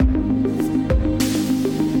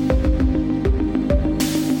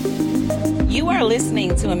You are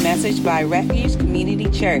listening to a message by Refuge Community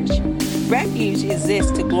Church. Refuge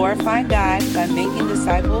exists to glorify God by making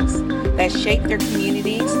disciples that shape their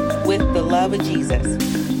communities with the love of Jesus.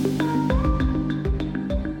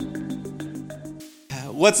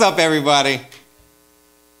 What's up, everybody?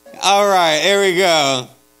 All right, here we go.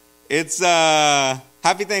 It's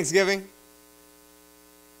Happy Thanksgiving.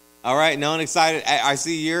 All right, no one excited. I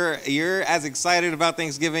see you're as excited about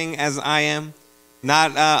Thanksgiving as I am.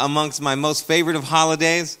 Not amongst my most favorite of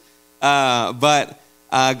holidays, but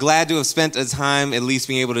glad to have spent a time at least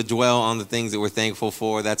being able to dwell on the things that we're thankful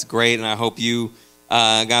for. That's great, and I hope you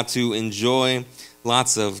got to enjoy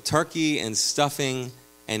lots of turkey and stuffing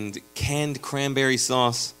and canned cranberry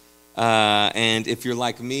sauce. And if you're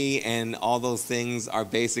like me and all those things are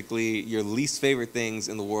basically your least favorite things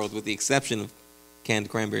in the world with the exception of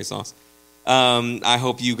canned cranberry sauce, I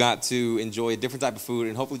hope you got to enjoy a different type of food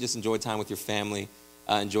and hopefully just enjoy time with your family,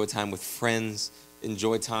 enjoy time with friends,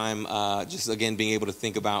 enjoy time just, again, being able to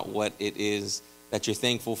think about what it is that you're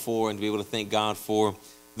thankful for and to be able to thank God for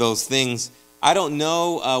those things. I don't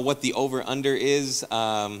know what the over-under is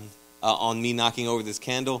on me knocking over this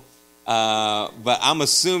candle, but I'm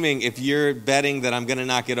assuming if you're betting that I'm going to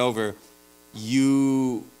knock it over,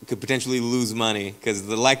 you could potentially lose money because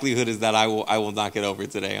the likelihood is that I will knock it over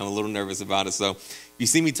today. I'm a little nervous about it. So if you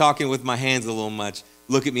see me talking with my hands a little much,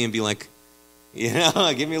 look at me and be like,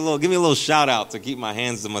 give me a little shout out to keep my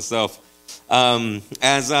hands to myself.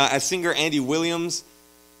 As singer Andy Williams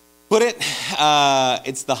put it,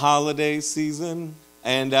 it's the holiday season,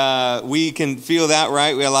 and we can feel that,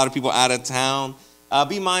 right? We have a lot of people out of town.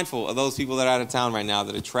 Be mindful of those people that are out of town right now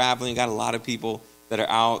that are traveling. Got a lot of people that are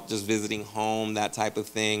out just visiting home, that type of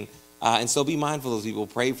thing. And so be mindful of those people.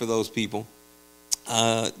 Pray for those people.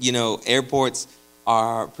 Airports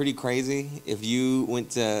are pretty crazy. If you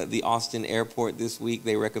went to the Austin airport this week,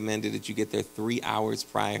 they recommended that you get there 3 hours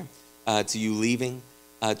prior to you leaving.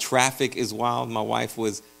 Traffic is wild. My wife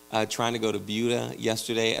was trying to go to Buda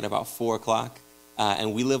yesterday at about 4 o'clock,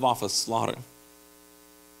 and we live off of Slaughter.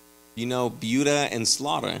 Buda and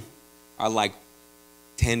Slaughter are like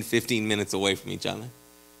 10, 15 minutes away from each other.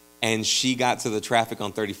 And she got to the traffic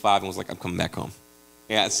on 35 and was like, I'm coming back home.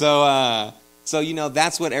 Yeah, so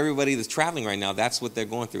that's what everybody that's traveling right now, that's what they're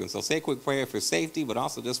going through. And so say a quick prayer for safety, but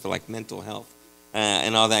also just for like mental health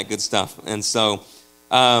and all that good stuff. And so,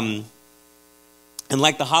 and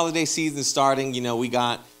like the holiday season starting, we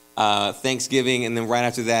got Thanksgiving, and then right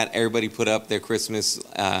after that, everybody put up their Christmas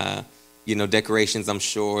decorations. I'm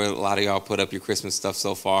sure a lot of y'all put up your Christmas stuff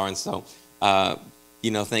so far. And so,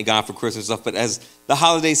 thank God for Christmas stuff. But as the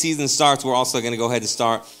holiday season starts, we're also going to go ahead and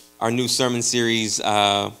start our new sermon series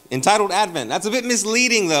entitled Advent. That's a bit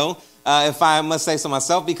misleading, though, if I must say so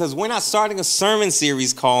myself, because we're not starting a sermon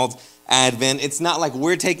series called Advent. It's not like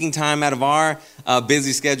we're taking time out of our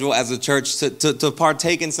busy schedule as a church to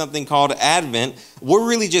partake in something called Advent. We're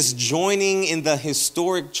really just joining in the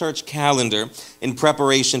historic church calendar in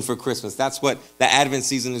preparation for Christmas. That's what the Advent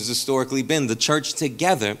season has historically been. The church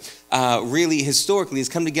together, really historically, has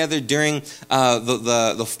come together during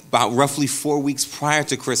the about roughly 4 weeks prior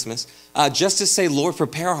to Christmas, just to say, Lord,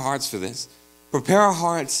 prepare our hearts for this. Prepare our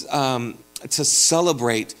hearts to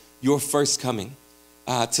celebrate your first coming.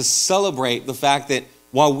 To celebrate the fact that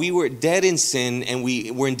while we were dead in sin and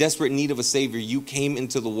we were in desperate need of a Savior, you came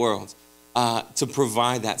into the world to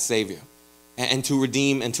provide that Savior and to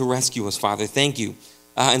redeem and to rescue us, Father. Thank you.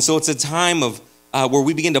 And so it's a time of where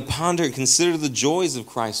we begin to ponder and consider the joys of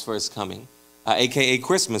Christ's first coming, a.k.a.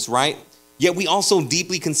 Christmas, right? Yet we also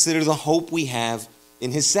deeply consider the hope we have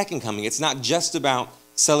in his second coming. It's not just about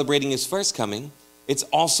celebrating his first coming. It's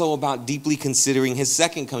also about deeply considering his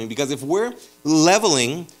second coming. Because if we're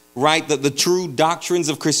leveling, right, the true doctrines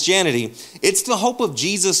of Christianity, it's the hope of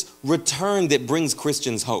Jesus' return that brings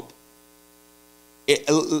Christians hope.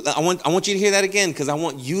 I want you to hear that again because I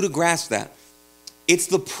want you to grasp that. It's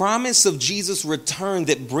the promise of Jesus' return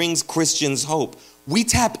that brings Christians hope. We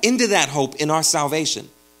tap into that hope in our salvation,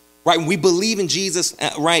 right? We believe in Jesus,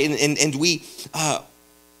 right, and we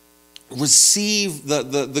receive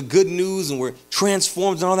the good news and we're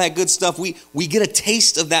transformed and all that good stuff. We get a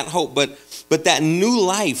taste of that hope, but that new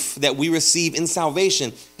life that we receive in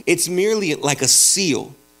salvation, it's merely like a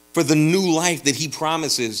seal for the new life that he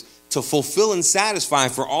promises to fulfill and satisfy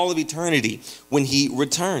for all of eternity when he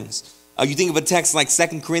returns. You think of a text like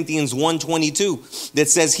 2 Corinthians 1:22 that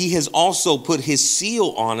says he has also put his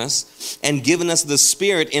seal on us and given us the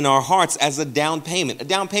Spirit in our hearts as a down payment. A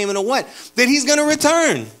down payment of what? That he's going to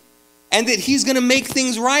return and that he's going to make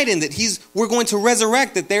things right and that we're going to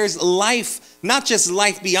resurrect, that there's life not just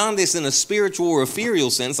life beyond this in a spiritual or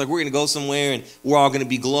ethereal sense, like we're going to go somewhere and we're all going to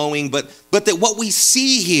be glowing, but that what we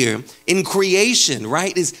see here in creation,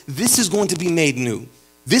 right, is this is going to be made new.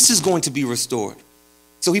 This is going to be restored.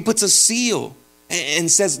 So he puts a seal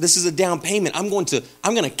and says, this is a down payment. I'm going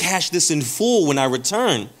to cash this in full when I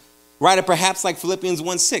return. Right? Or perhaps like Philippians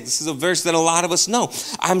 1:6. This is a verse that a lot of us know.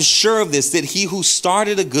 I'm sure of this, that he who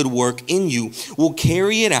started a good work in you will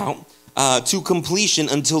carry it out to completion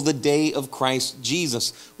until the day of Christ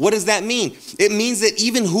Jesus. What does that mean? It means that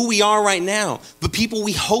even who we are right now, the people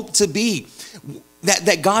we hope to be,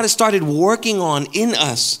 that God has started working on in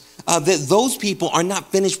us, that those people are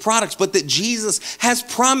not finished products, but that Jesus has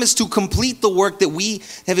promised to complete the work that we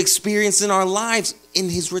have experienced in our lives in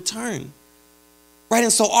his return. Right?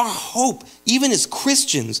 And so our hope, even as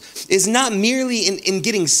Christians, is not merely in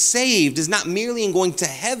getting saved, is not merely in going to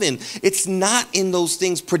heaven. It's not in those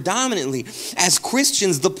things predominantly. As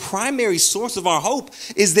Christians, the primary source of our hope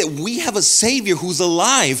is that we have a Savior who's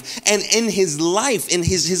alive, and in his life, in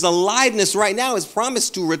his aliveness right now, is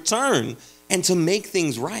promised to return and to make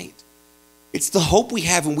things right. It's the hope we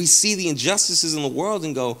have when we see the injustices in the world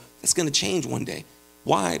and go, that's going to change one day.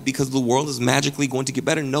 Why? Because the world is magically going to get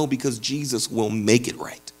better? No, because Jesus will make it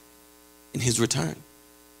right in his return.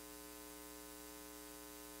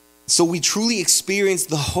 So we truly experience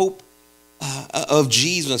the hope of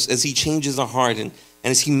Jesus as he changes our heart and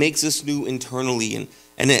as he makes us new internally and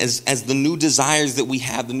as the new desires that we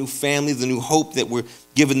have, the new family, the new hope that we're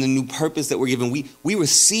given, the new purpose that we're given, we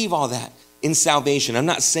receive all that in salvation. I'm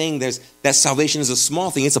not saying that salvation is a small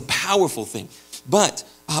thing. It's a powerful thing. But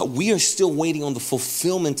we are still waiting on the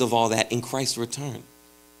fulfillment of all that in Christ's return.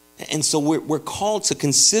 And so we're called to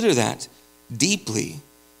consider that deeply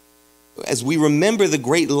as we remember the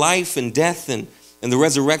great life and death and the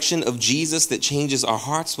resurrection of Jesus that changes our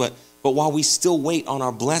hearts. But while we still wait on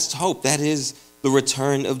our blessed hope, that is the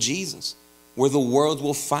return of Jesus, where the world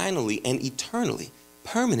will finally and eternally,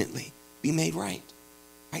 permanently be made right.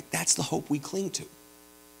 Right? That's the hope we cling to.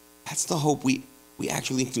 That's the hope we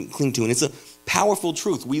actually cling to. And it's a powerful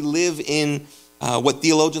truth. We live in what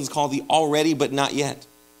theologians call the already but not yet,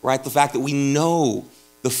 right? The fact that we know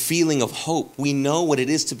the feeling of hope. We know what it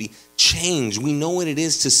is to be changed. We know what it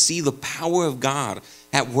is to see the power of God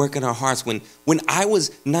at work in our hearts. When I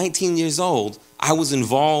was 19 years old, I was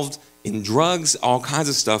involved in drugs, all kinds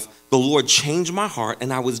of stuff. The Lord changed my heart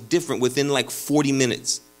and I was different within like 40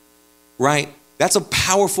 minutes, right? That's a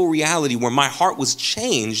powerful reality where my heart was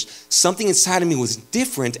changed. Something inside of me was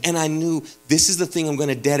different. And I knew this is the thing I'm going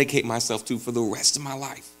to dedicate myself to for the rest of my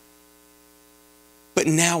life. But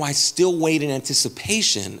now I still wait in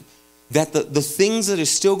anticipation that the things that are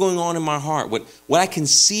still going on in my heart, what I can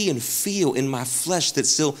see and feel in my flesh that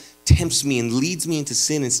still tempts me and leads me into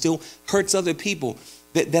sin and still hurts other people,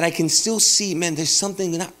 that I can still see, man, there's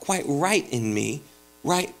something not quite right in me,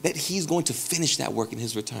 right? That he's going to finish that work in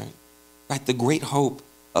his return. Right, the great hope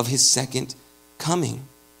of his second coming.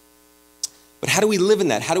 But how do we live in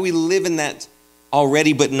that? How do we live in that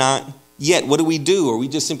already but not yet? What do we do? Are we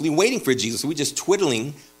just simply waiting for Jesus? Are we just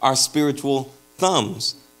twiddling our spiritual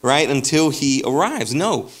thumbs, right, until he arrives?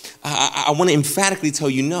 No. I want to emphatically tell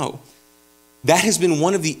you no. That has been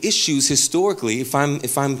one of the issues historically, if I'm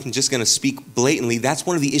just going to speak blatantly, that's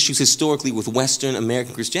one of the issues historically with Western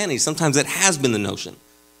American Christianity. Sometimes that has been the notion,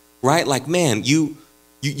 right? Like, man, you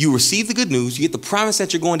receive the good news, you get the promise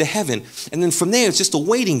that you're going to heaven, and then from there, it's just a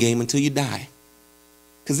waiting game until you die.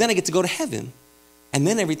 Because then I get to go to heaven, and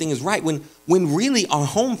then everything is right. When really our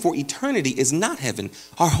home for eternity is not heaven.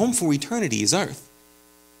 Our home for eternity is earth.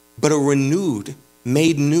 But a renewed,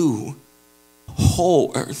 made new,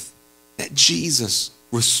 whole earth that Jesus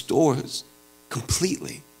restores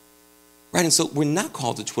completely. Right? And so we're not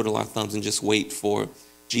called to twiddle our thumbs and just wait for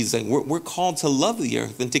Jesus. We're called to love the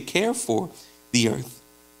earth and to care for the earth.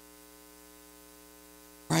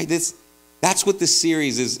 Right? That's what this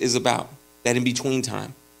series is about, that in-between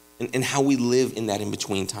time and how we live in that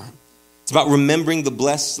in-between time. It's about remembering the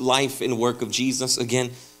blessed life and work of Jesus,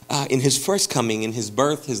 again, in his first coming, in his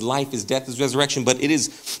birth, his life, his death, his resurrection. But it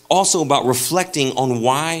is also about reflecting on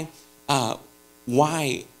why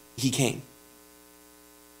he came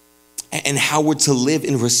and how we're to live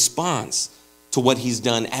in response to what he's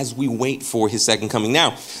done as we wait for his second coming.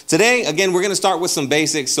 Now, today, again, we're going to start with some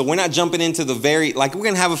basics. So we're not jumping into we're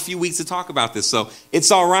going to have a few weeks to talk about this. So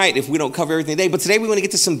it's all right if we don't cover everything today. But today we want to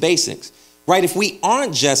get to some basics, right? If we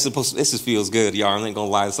aren't just supposed to, this just feels good, y'all. I'm not going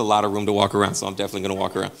to lie. There's a lot of room to walk around, so I'm definitely going to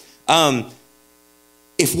walk around.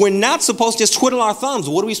 if we're not supposed to just twiddle our thumbs,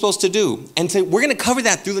 what are we supposed to do? And we're going to cover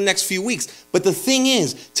that through the next few weeks. But the thing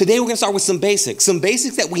is, today we're going to start with some basics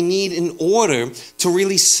that we need in order to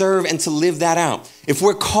really serve and to live that out. If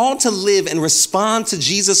we're called to live and respond to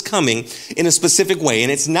Jesus coming in a specific way,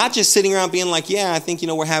 and it's not just sitting around being like, yeah, I think,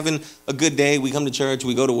 we're having a good day. We come to church,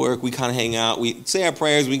 we go to work, we kind of hang out, we say our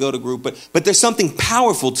prayers, we go to group, but there's something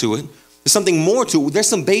powerful to it. There's something more to it. There's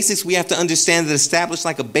some basics we have to understand that establish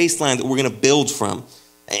like a baseline that we're going to build from.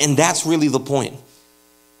 And that's really the point.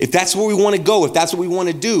 If that's where we want to go, if that's what we want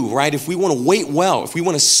to do, right? If we want to wait well, if we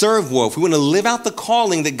want to serve well, if we want to live out the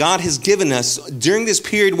calling that God has given us during this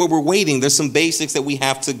period where we're waiting, there's some basics that we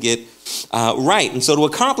have to get right. And so to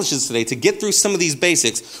accomplish this today, to get through some of these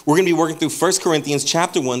basics, we're going to be working through 1 Corinthians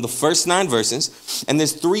chapter 1, the first 9 verses. And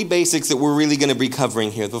there's 3 basics that we're really going to be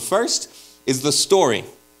covering here. The first is the story.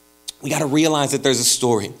 We got to realize that there's a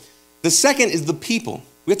story. The second is the people.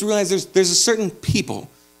 We have to realize there's a certain people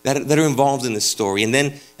that are involved in this story. And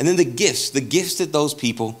then the gifts that those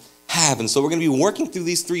people have. And so we're going to be working through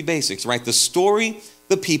these 3 basics, right? The story,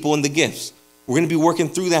 the people, and the gifts. We're going to be working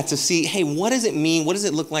through that to see, hey, what does it mean? What does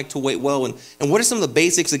it look like to wait well? And what are some of the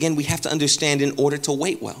basics, again, we have to understand in order to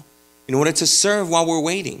wait well, in order to serve while we're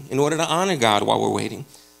waiting, in order to honor God while we're waiting.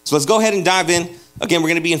 So let's go ahead and dive in. Again, we're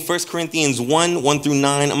going to be in 1 Corinthians 1 through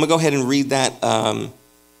 9. I'm going to go ahead and read that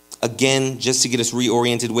again, just to get us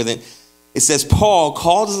reoriented with it. It says, Paul,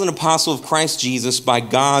 called as an apostle of Christ Jesus by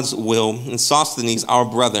God's will, and Sosthenes, our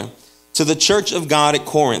brother, to the church of God at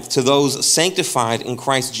Corinth, to those sanctified in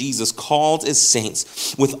Christ Jesus, called as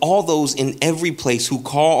saints, with all those in every place who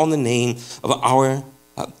call on the name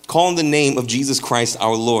of Jesus Christ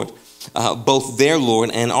our Lord, both their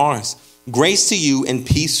Lord and ours. Grace to you and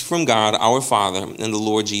peace from God our Father and the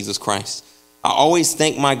Lord Jesus Christ. I always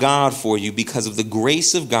thank my God for you because of the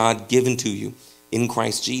grace of God given to you in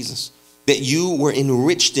Christ Jesus, that you were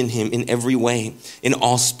enriched in him in every way, in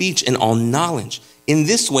all speech and all knowledge. In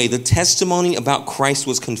this way, the testimony about Christ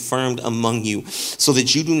was confirmed among you, so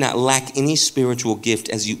that you do not lack any spiritual gift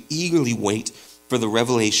as you eagerly wait for the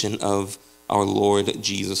revelation of our Lord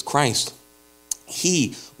Jesus Christ.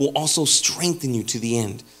 He will also strengthen you to the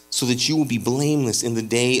end, so that you will be blameless in the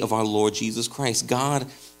day of our Lord Jesus Christ. God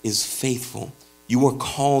is faithful. You are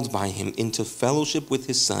called by him into fellowship with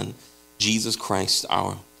his Son, Jesus Christ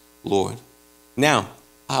our Lord. Now,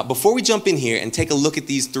 before we jump in here and take a look at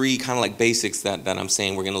these 3 kind of like basics that I'm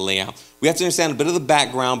saying we're going to lay out, we have to understand a bit of the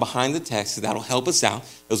background behind the text. So that'll help us out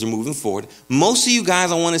as we're moving forward. Most of you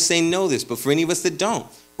guys, I want to say, know this, but for any of us that don't,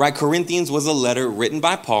 right? Corinthians was a letter written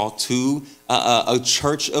by Paul to a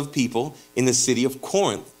church of people in the city of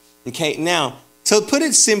Corinth. Okay, now, to put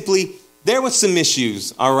it simply, there were some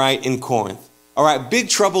issues, all right, in Corinth. All right, big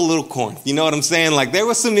trouble, little Corinth. You know what I'm saying? Like, there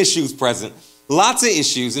were some issues present. Lots of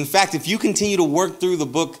issues. In fact, if you continue to work through the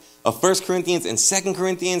book of 1 Corinthians and 2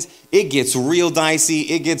 Corinthians, it gets real dicey.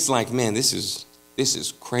 It gets like, man, this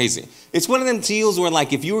is crazy. It's one of them deals where,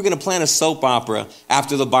 like, if you were going to plan a soap opera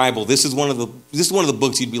after the Bible, this is one of the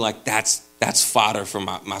books you'd be like, that's fodder for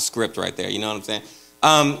my script right there. You know what I'm saying?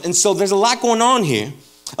 And so there's a lot going on here,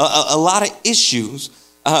 a lot of issues.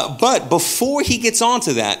 But before he gets on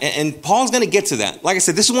to that, and Paul's going to get to that, like I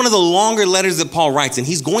said, this is one of the longer letters that Paul writes, and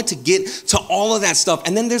he's going to get to all of that stuff.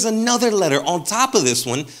 And then there's another letter on top of this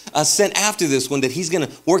one, sent after this one, that he's going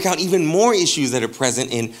to work out even more issues that are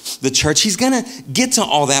present in the church. He's going to get to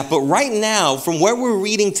all that. But right now, from where we're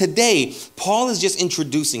reading today, Paul is just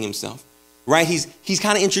introducing himself. Right? He's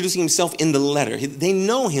kind of introducing himself in the letter. They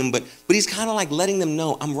know him, but he's kind of like letting them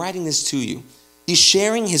know, I'm writing this to you. He's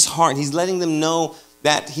sharing his heart. He's letting them know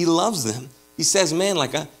that he loves them. He says, man,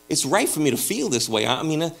 like, it's right for me to feel this way. I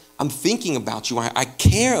mean, I'm thinking about you. I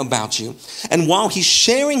care about you. And while he's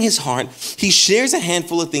sharing his heart, he shares a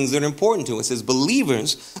handful of things that are important to us as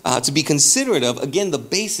believers to be considerate of. Again, the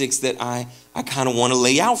basics that I kind of want to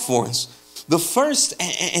lay out for us. The first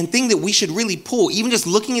and thing that we should really pull, even just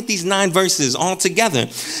looking at these 9 verses all together,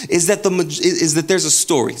 is that there's a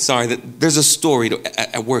story. There's a story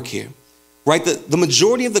at work here. Right? The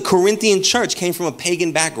majority of the Corinthian church came from a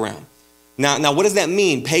pagan background. Now, what does that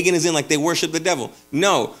mean? Pagan as in like they worship the devil?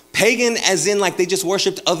 No. Pagan as in like they just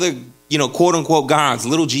worshiped other, quote unquote gods,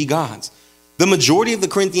 little g gods. The majority of the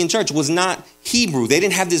Corinthian church was not Hebrew. They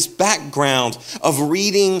didn't have this background of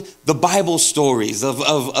reading the Bible stories,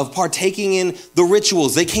 of partaking in the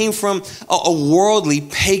rituals. They came from a worldly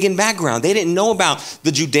pagan background. They didn't know about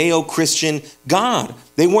the Judeo-Christian God.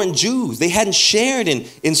 They weren't Jews. They hadn't shared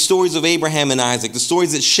in stories of Abraham and Isaac, the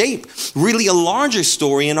stories that shape really a larger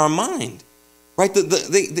story in our mind. Right?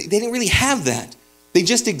 They didn't really have that. They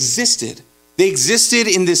just existed. They existed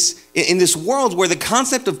in this world where the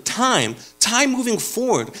concept of time time moving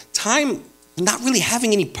forward, time not really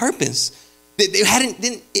having any purpose.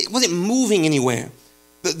 It wasn't moving anywhere.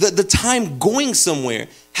 The time going somewhere,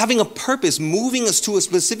 having a purpose, moving us to a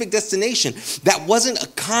specific destination. That wasn't a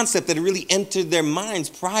concept that really entered their minds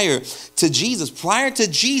prior to Jesus. Prior to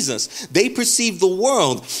Jesus, they perceived the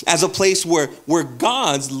world as a place where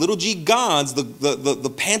gods, little g gods,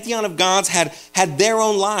 the pantheon of gods had their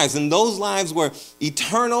own lives. And those lives were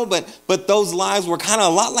eternal, but those lives were kind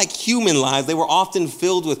of a lot like human lives. They were often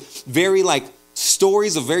filled with very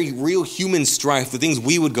stories of very real human strife, the things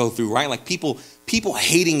we would go through, right? Like people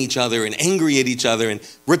hating each other and angry at each other and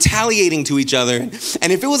retaliating to each other.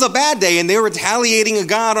 And if it was a bad day and they were retaliating a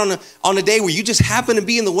God on a day where you just happened to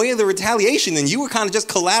be in the way of the retaliation, then you were kind of just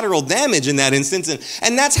collateral damage in that instance.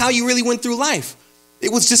 And that's how you really went through life.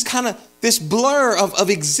 It was just kind of this blur of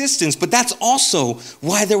existence. But that's also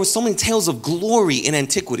why there were so many tales of glory in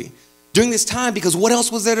antiquity during this time, because what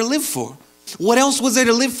else was there to live for? What else was there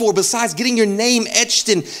to live for besides getting your name etched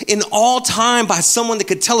in all time by someone that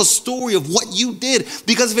could tell a story of what you did?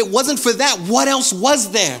 Because if it wasn't for that, what else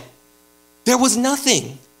was there? There was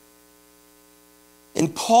nothing.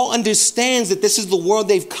 And Paul understands that this is the world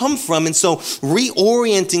they've come from. And so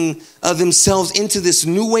reorienting themselves into this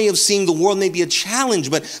new way of seeing the world may be a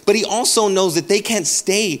challenge, but he also knows that they can't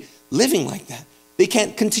stay living like that. They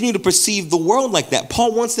can't continue to perceive the world like that.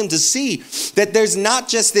 Paul wants them to see that there's not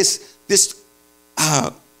just this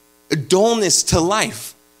dullness to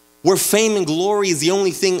life where fame and glory is the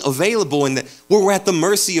only thing available, and that where we're at the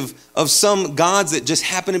mercy of some gods that just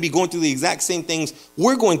happen to be going through the exact same things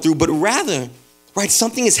we're going through, but rather, right,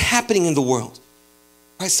 something is happening in the world.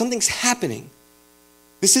 Right, something's happening.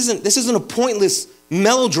 This isn't a pointless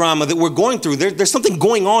melodrama that we're going through. There's something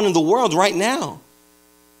going on in the world right now.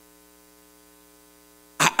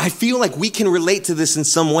 I feel like we can relate to this in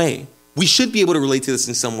some way. We should be able to relate to this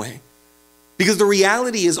in some way. Because the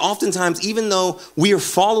reality is oftentimes, even though we are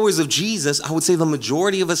followers of Jesus, I would say the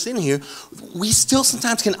majority of us in here, we still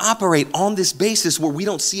sometimes can operate on this basis where we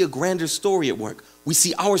don't see a grander story at work. We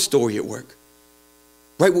see our story at work,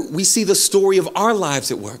 right? We see the story of our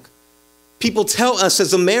lives at work. People tell us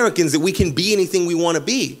as Americans that we can be anything we want to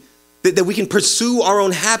be, that we can pursue our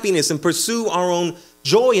own happiness and pursue our own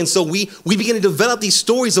joy. And so we begin to develop these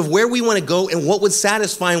stories of where we want to go and what would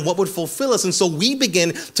satisfy and what would fulfill us. And so we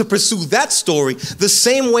begin to pursue that story the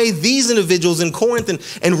same way these individuals in Corinth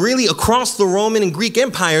and really across the Roman and Greek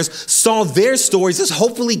empires saw their stories as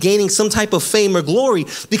hopefully gaining some type of fame or glory,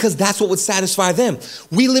 because that's what would satisfy them.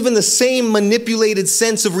 We live in the same manipulated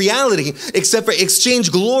sense of reality, except for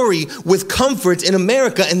exchange glory with comfort in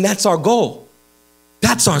America. And that's our goal.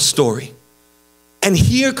 That's our story. And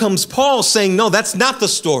here comes Paul saying, no, that's not the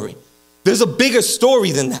story. There's a bigger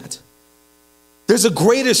story than that. There's a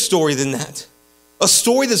greater story than that. A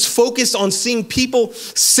story that's focused on seeing people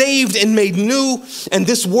saved and made new, and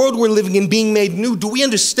this world we're living in being made new. Do we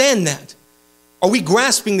understand that? Are we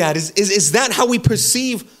grasping that? Is that how we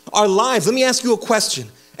perceive our lives? Let me ask you a question.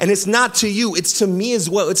 And it's not to you, it's to me as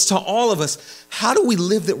well. It's to all of us. How do we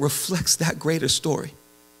live that reflects that greater story?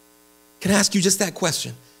 Can I ask you just that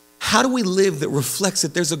question? How do we live that reflects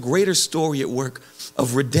that there's a greater story at work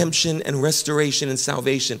of redemption and restoration and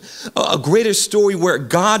salvation? A greater story where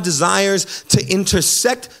God desires to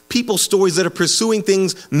intersect people's stories that are pursuing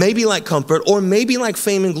things maybe like comfort or maybe like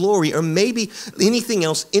fame and glory or maybe anything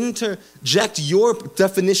else. Interject your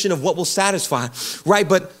definition of what will satisfy, right?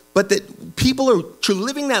 But that people are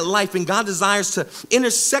living that life and God desires to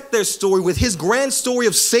intersect their story with his grand story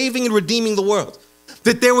of saving and redeeming the world.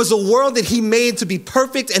 That there was a world that he made to be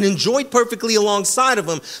perfect and enjoyed perfectly alongside of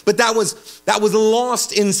him, but that was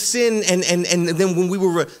lost in sin, and then when we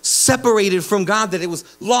were separated from God, that it was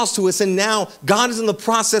lost to us, and now God is in the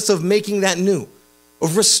process of making that new,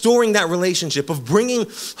 of restoring that relationship, of bringing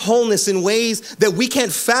wholeness in ways that we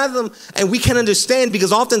can't fathom and we can't understand,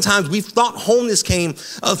 because oftentimes we've thought wholeness came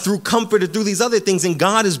through comfort or through these other things, and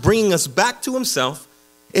God is bringing us back to himself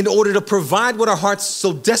in order to provide what our hearts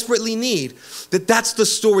so desperately need. That's the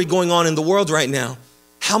story going on in the world right now.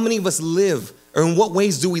 How many of us live, or in what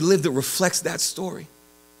ways do we live that reflects that story?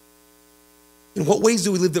 In what ways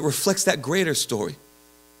do we live that reflects that greater story?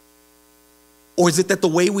 Or is it that the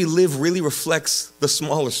way we live really reflects the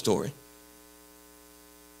smaller story?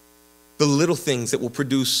 The little things that will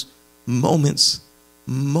produce moments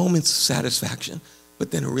of satisfaction, but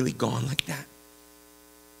then are really gone like that.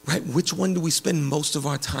 Right? Which one do we spend most of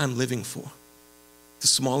our time living for? The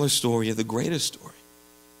smaller story or the greater story?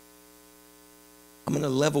 I'm going to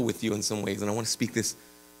level with you in some ways, and I want to speak this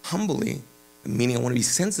humbly, meaning I want to be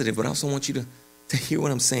sensitive, but I also want you to hear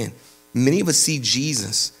what I'm saying. Many of us see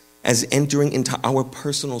Jesus as entering into our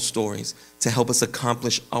personal stories to help us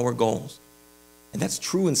accomplish our goals. And that's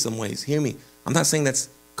true in some ways. Hear me. I'm not saying that's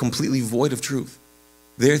completely void of truth.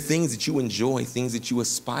 There are things that you enjoy, things that you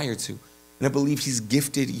aspire to. And I believe he's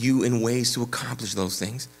gifted you in ways to accomplish those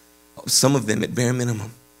things. Some of them at bare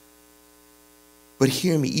minimum. But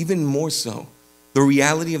hear me, even more so, the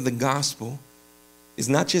reality of the gospel is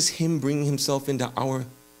not just him bringing himself into our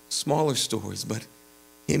smaller stories, but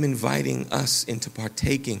him inviting us into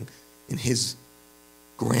partaking in his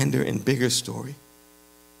grander and bigger story.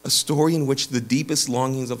 A story in which the deepest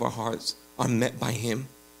longings of our hearts are met by him,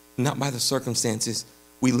 not by the circumstances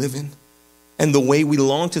we live in. And the way we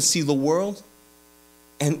long to see the world,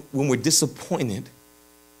 and when we're disappointed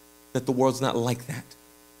that the world's not like that.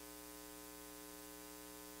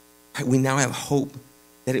 Right? We now have hope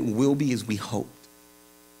that it will be as we hoped.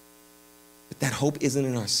 But that hope isn't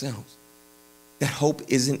in ourselves. That hope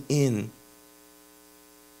isn't in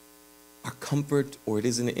our comfort, or it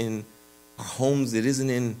isn't in our homes, it isn't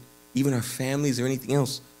in even our families or anything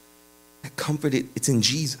else. That comfort, it's in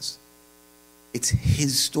Jesus. It's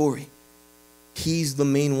his story. He's the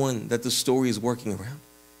main one that the story is working around.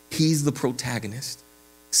 He's the protagonist,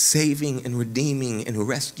 saving and redeeming and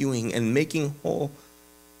rescuing and making whole.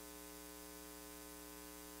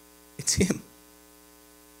 It's him.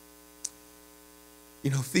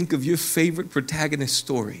 Think of your favorite protagonist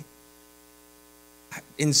story.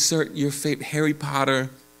 Insert your favorite Harry Potter,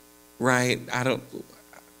 right?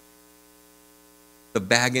 The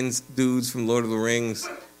Baggins dudes from Lord of the Rings,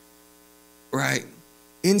 right?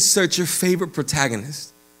 Insert your favorite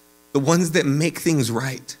protagonist, the ones that make things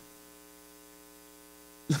right.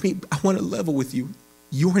 I want to level with you.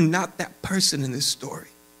 You are not that person in this story.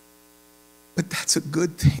 But that's a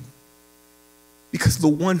good thing. Because the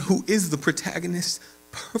one who is the protagonist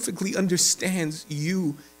perfectly understands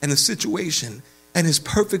you and the situation and is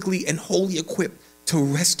perfectly and wholly equipped to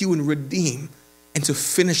rescue and redeem and to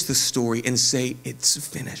finish the story and say it's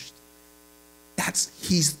finished.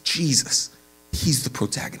 He's Jesus. He's the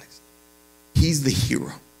protagonist. He's the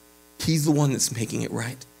hero. He's the one that's making it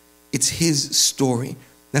right. It's his story.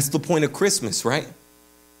 That's the point of Christmas, right?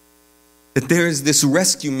 That there is this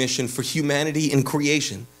rescue mission for humanity and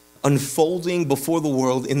creation unfolding before the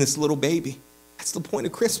world in this little baby. That's the point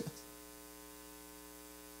of Christmas.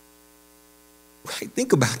 Right?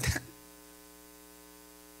 Think about that.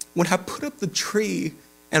 When I put up the tree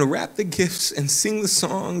and wrap the gifts and sing the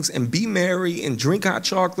songs and be merry and drink hot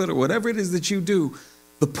chocolate or whatever it is that you do,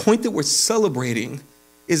 the point that we're celebrating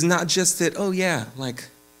is not just that, oh yeah, like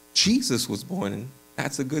Jesus was born and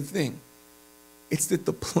that's a good thing. It's that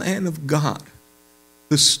the plan of God,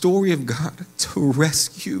 the story of God to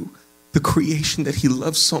rescue the creation that he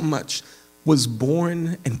loves so much was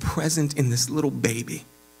born and present in this little baby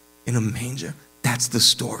in a manger. That's the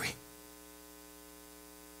story.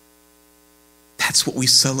 That's what we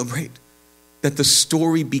celebrate. That the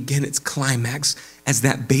story began its climax as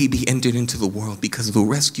that baby entered into the world because the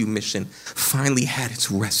rescue mission finally had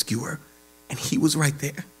its rescuer. And he was right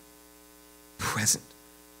there, present.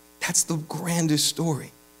 That's the grandest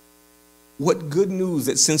story. What good news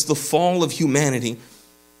that since the fall of humanity,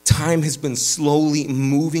 time has been slowly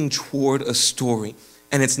moving toward a story.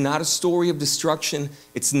 And it's not a story of destruction.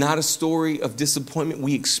 It's not a story of disappointment.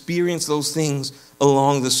 We experience those things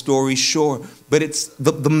along the story, sure. But it's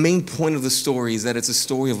the main point of the story is that it's a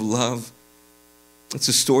story of love. It's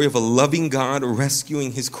a story of a loving God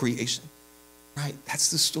rescuing his creation. Right?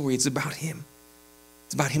 That's the story. It's about him.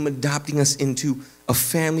 It's about him adopting us into a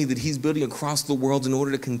family that he's building across the world in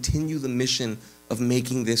order to continue the mission of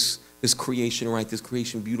making this creation right, this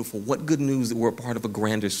creation beautiful. What good news that we're a part of a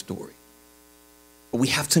grander story. But we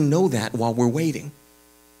have to know that while we're waiting.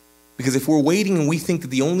 Because if we're waiting and we think that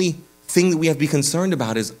the only thing that we have to be concerned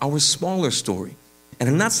about is our smaller story. And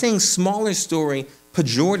I'm not saying smaller story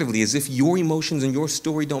pejoratively as if your emotions and your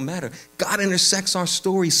story don't matter. God intersects our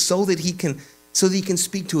story so that he can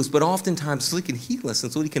speak to us, but oftentimes so he can heal us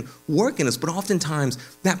and so he can work in us. But oftentimes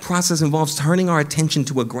that process involves turning our attention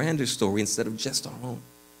to a grander story instead of just our own.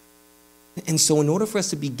 And so in order for us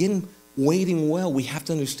to begin waiting well, we have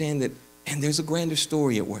to understand that, and there's a grander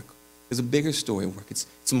story at work. There's a bigger story at work. It's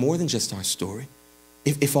more than just our story.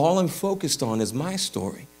 If all I'm focused on is my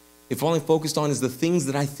story, if all I'm focused on is the things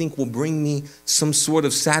that I think will bring me some sort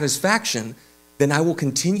of satisfaction, then I will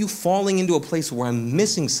continue falling into a place where I'm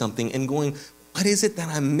missing something and going, what is it that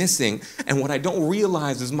I'm missing? And what I don't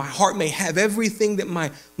realize is my heart may have everything that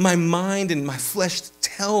my mind and my flesh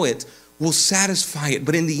tell it will satisfy it.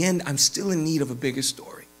 But in the end, I'm still in need of a bigger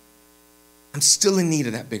story. I'm still in need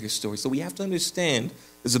of that bigger story. So we have to understand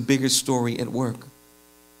there's a bigger story at work.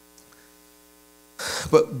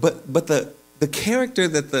 But the character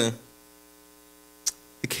that the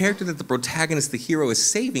protagonist, the hero, is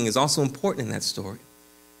saving is also important in that story.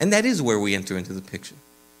 And that is where we enter into the picture.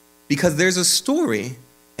 Because there's a story,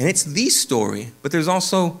 and it's the story, but there's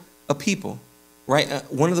also a people, right?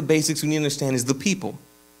 One of the basics we need to understand is the people.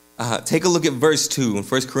 Take a look at verse 2. In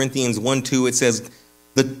 1 Corinthians 1:2, it says,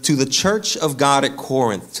 to the church of God at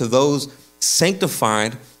Corinth, to those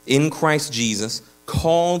sanctified in Christ Jesus,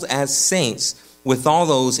 called as saints, with all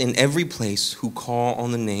those in every place who call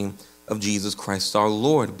on the name of Jesus Christ our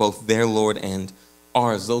Lord, both their Lord and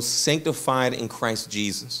ours, those sanctified in Christ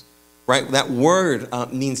Jesus, right? That word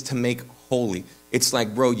means to make holy. It's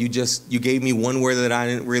like, bro, you gave me one word that I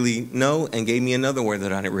didn't really know and gave me another word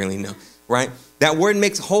that I didn't really know, right? That word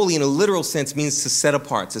makes holy in a literal sense means to set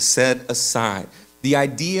apart, to set aside. The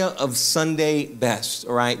idea of Sunday best,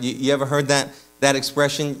 all right? You ever heard that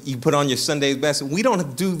expression? You put on your Sunday best. We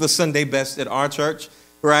don't do the Sunday best at our church,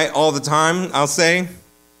 right? All the time, I'll say.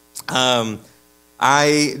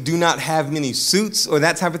 I do not have many suits or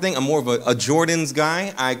that type of thing. I'm more of a Jordans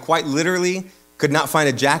guy. I quite literally could not find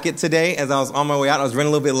a jacket today as I was on my way out. I was running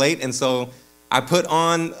a little bit late, and so I put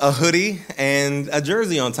on a hoodie and a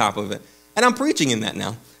jersey on top of it. And I'm preaching in that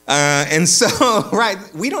now. And so, right,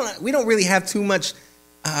 we don't really have too much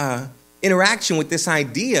interaction with this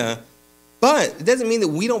idea, but it doesn't mean that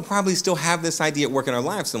we don't probably still have this idea at work in our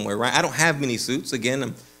lives somewhere, right? I don't have many suits. Again,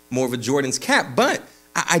 I'm more of a Jordan's cap, but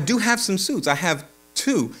I do have some suits. I have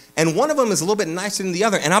two, and one of them is a little bit nicer than the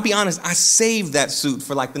other. And I'll be honest, I saved that suit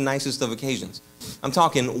for like the nicest of occasions. I'm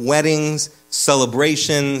talking weddings,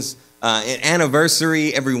 celebrations, an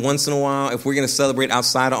anniversary every once in a while. If we're going to celebrate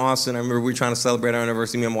outside of Austin, I remember we were trying to celebrate our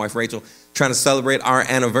anniversary, me and my wife Rachel, trying to celebrate our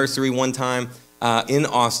anniversary one time in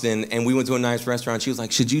Austin, and we went to a nice restaurant. She was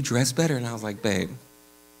like, should you dress better? And I was like, babe,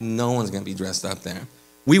 no one's going to be dressed up there.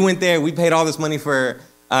 We went there, we paid all this money for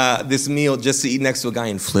this meal just to eat next to a guy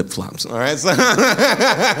in flip-flops, all right?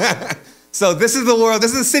 So this is the world,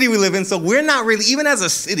 this is the city we live in, so we're not really, even as a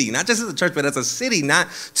city, not just as a church, but as a city, not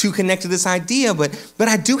to connect to this idea, but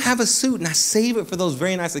I do have a suit, and I save it for those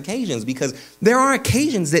very nice occasions, because there are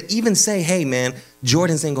occasions that even say, hey, man,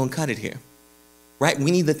 Jordans ain't gonna cut it here, right?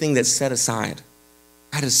 We need the thing that's set aside.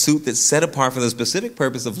 I had a suit that's set apart for the specific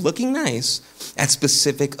purpose of looking nice at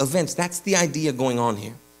specific events. That's the idea going on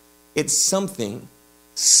here. It's something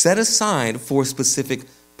set aside for a specific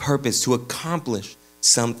purpose to accomplish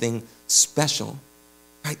something special,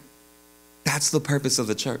 right? That's the purpose of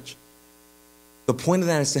the church. The point of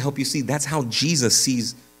that is to help you see that's how Jesus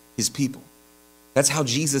sees his people. That's how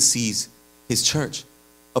Jesus sees his church.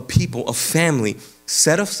 A people, a family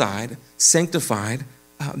set aside, sanctified,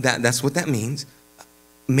 that's what that means,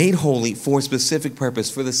 made holy for a specific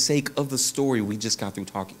purpose for the sake of the story we just got through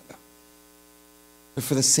talking about. But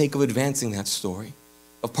for the sake of advancing that story,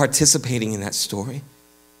 of participating in that story,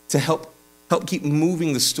 to help keep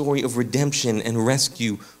moving the story of redemption and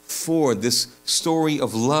rescue forward, this story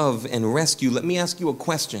of love and rescue. Let me ask you a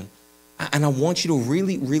question, and I want you to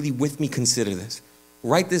really, really with me consider this.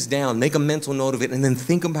 Write this down, make a mental note of it, and then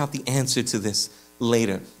think about the answer to this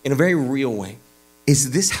later in a very real way.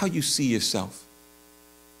 Is this how you see yourself?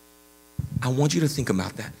 I want you to think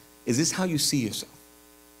about that. Is this how you see yourself?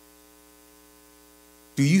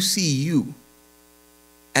 Do you see you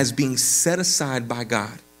as being set aside by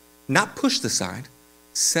God? Not pushed aside,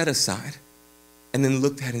 set aside, and then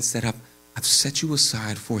looked at and said, I've set you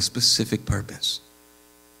aside for a specific purpose.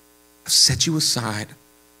 I've set you aside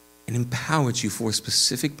and empowered you for a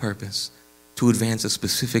specific purpose to advance a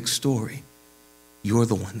specific story. You're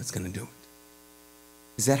the one that's going to do it.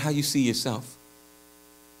 Is that how you see yourself?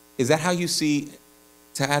 Is that how you see,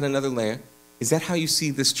 to add another layer, is that how you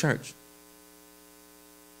see this church?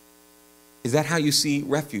 Is that how you see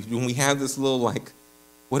Refuge? When we have this little, like,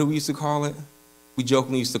 what do we used to call it? We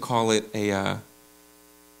jokingly used to call it I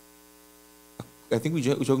think we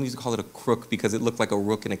jokingly used to call it a crook because it looked like a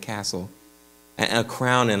rook in a castle, and a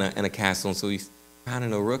crown in a castle. And so we crown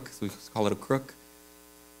in a rook, so we call it a crook.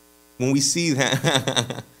 When we see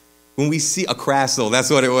that, when we see a crassle, that's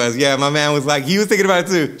what it was. Yeah, my man was like, he was thinking about it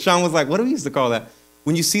too. Sean was like, what do we used to call that?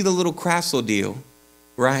 When you see the little crassle deal,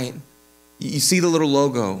 right? You see the little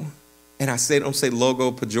logo. And I don't say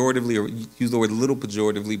logo pejoratively or use the word little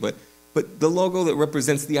pejoratively, but the logo that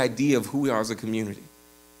represents the idea of who we are as a community,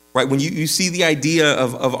 right? When you see the idea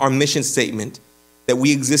of our mission statement, that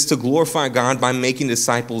we exist to glorify God by making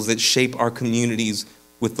disciples that shape our communities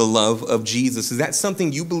with the love of Jesus. Is that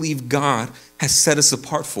something you believe God has set us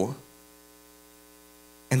apart for?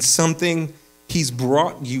 And something he's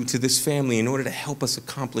brought you to this family in order to help us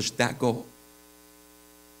accomplish that goal?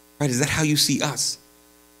 Right? Is that how you see us?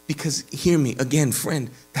 Because hear me again, friend,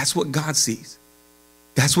 that's what God sees.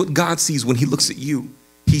 That's what God sees when he looks at you.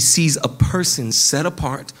 He sees a person set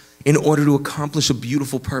apart in order to accomplish a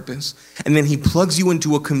beautiful purpose. And then he plugs you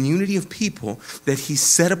into a community of people that he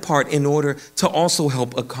set apart in order to also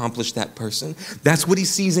help accomplish that person. That's what he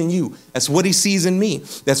sees in you. That's what he sees in me.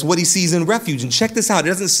 That's what he sees in Refuge. And check this out. It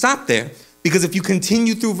doesn't stop there. Because if you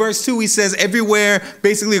continue through verse 2, he says, everywhere,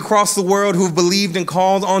 basically across the world, who've believed and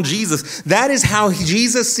called on Jesus. That is how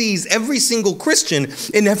Jesus sees every single Christian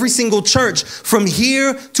in every single church, from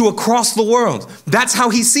here to across the world. That's how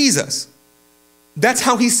he sees us. That's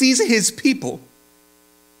how he sees his people.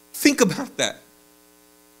 Think about that.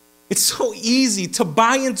 It's so easy to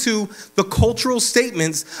buy into the cultural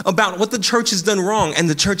statements about what the church has done wrong, and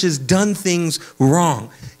the church has done things wrong.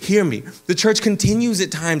 Hear me. The church continues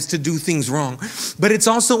at times to do things wrong, but it's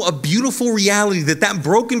also a beautiful reality that that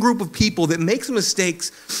broken group of people that makes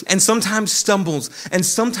mistakes and sometimes stumbles and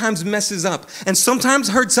sometimes messes up and sometimes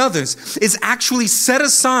hurts others is actually set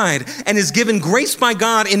aside and is given grace by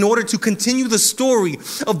God in order to continue the story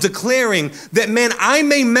of declaring that, man, I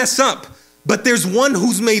may mess up, but there's one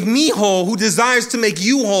who's made me whole, who desires to make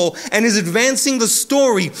you whole, and is advancing the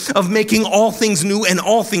story of making all things new and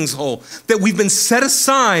all things whole. That we've been set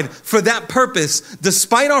aside for that purpose,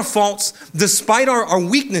 despite our faults, despite our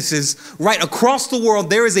weaknesses, right across the world,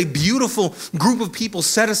 there is a beautiful group of people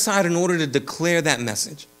set aside in order to declare that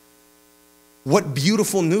message. What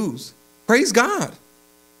beautiful news. Praise God.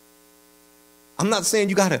 I'm not saying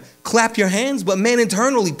you got to clap your hands, but man,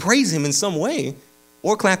 internally praise him in some way.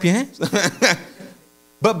 Or clap your hands.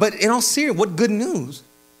 But in all seriousness, what good news.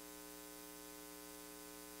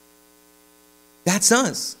 That's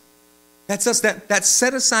us. That's us, that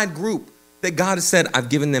set aside group that God has said, I've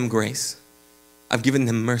given them grace. I've given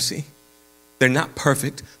them mercy. They're not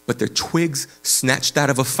perfect, but they're twigs snatched out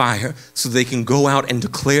of a fire so they can go out and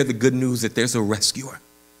declare the good news that there's a rescuer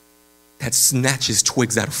that snatches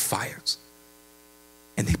twigs out of fires.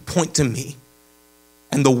 And they point to me.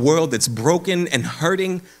 And the world that's broken and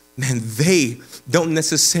hurting, man, they don't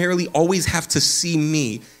necessarily always have to see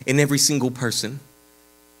me in every single person.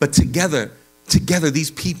 But together,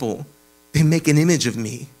 these people, they make an image of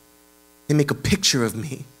me. They make a picture of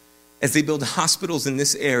me as they build hospitals in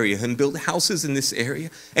this area and build houses in this area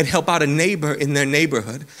and help out a neighbor in their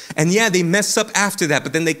neighborhood. And yeah, they mess up after that,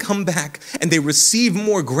 but then they come back and they receive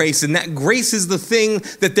more grace. And that grace is the thing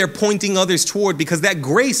that they're pointing others toward, because that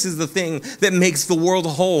grace is the thing that makes the world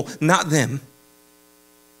whole, not them.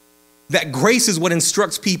 That grace is what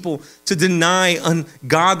instructs people to deny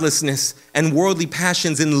ungodliness and worldly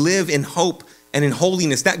passions and live in hope and in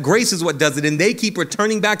holiness. That grace is what does it. And they keep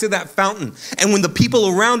returning back to that fountain. And when the people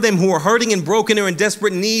around them who are hurting and broken or in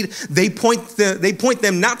desperate need, they point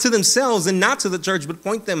them not to themselves and not to the church, but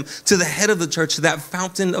point them to the head of the church, to that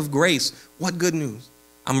fountain of grace. What good news.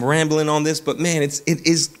 I'm rambling on this, but man, it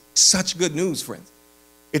is such good news, friends.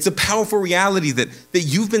 It's a powerful reality that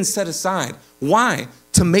you've been set aside. Why?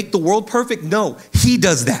 To make the world perfect? No, he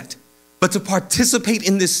does that. But to participate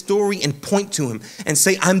in this story and point to him and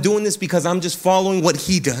say, I'm doing this because I'm just following what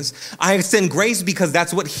he does. I extend grace because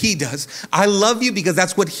that's what he does. I love you because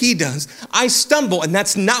that's what he does. I stumble and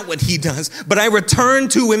that's not what he does. But I return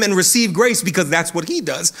to him and receive grace because that's what he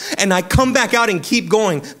does. And I come back out and keep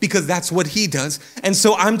going because that's what he does. And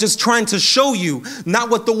so I'm just trying to show you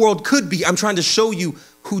not what the world could be. I'm trying to show you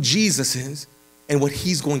who Jesus is and what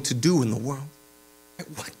he's going to do in the world.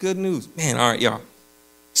 What good news. Man, all right, y'all.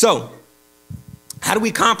 So, how do we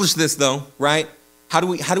accomplish this though, right? How do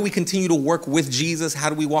we continue to work with Jesus? How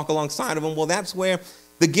do we walk alongside of him? Well, that's where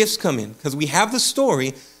the gifts come in, because we have the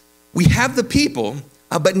story, we have the people,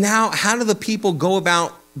 but now how do the people go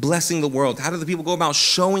about blessing the world? How do the people go about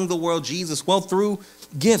showing the world Jesus? Well, through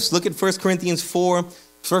gifts. Look at 1 Corinthians 1,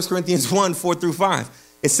 4-5.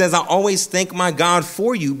 It says, I always thank my God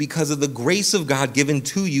for you because of the grace of God given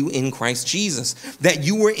to you in Christ Jesus, that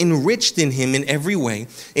you were enriched in him in every way,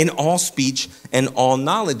 in all speech and all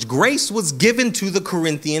knowledge. Grace was given to the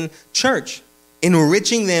Corinthian church,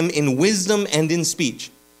 enriching them in wisdom and in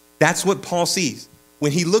speech. That's what Paul sees.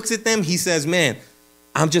 When he looks at them, he says, man,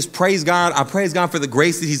 I'm just praise God. I praise God for the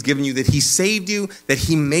grace that he's given you, that he saved you, that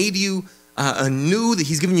he made you anew, that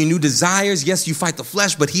he's given you new desires. Yes, you fight the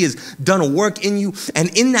flesh, but he has done a work in you.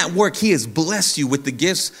 And in that work, he has blessed you with the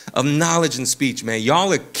gifts of knowledge and speech, man.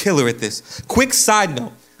 Y'all are killer at this. Quick side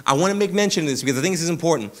note. I want to make mention of this because I think this is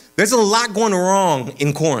important. There's a lot going wrong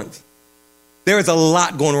in Corinth. There is a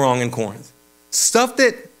lot going wrong in Corinth. Stuff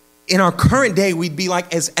that in our current day, we'd be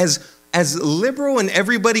like as liberal and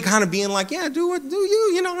everybody kind of being like, yeah, do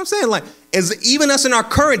you, you know what I'm saying? Like, as even us in our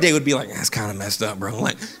current day would be like, that's kind of messed up, bro.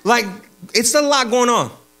 Like, it's a lot going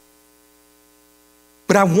on.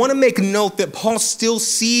 But I want to make note that Paul still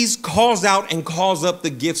sees, calls out, and calls up the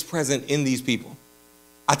gifts present in these people.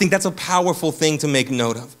 I think that's a powerful thing to make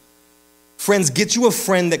note of. Friends, get you a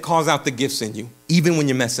friend that calls out the gifts in you, even when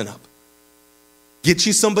you're messing up. Get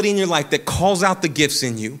you somebody in your life that calls out the gifts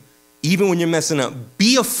in you, even when you're messing up.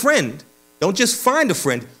 Be a friend. Don't just find a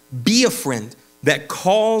friend. Be a friend that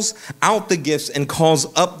calls out the gifts and calls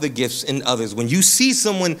up the gifts in others. When you see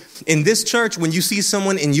someone in this church, when you see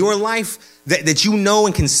someone in your life that you know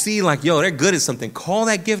and can see like, yo, they're good at something, call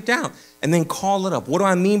that gift out and then call it up. What do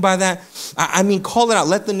I mean by that? I mean, call it out.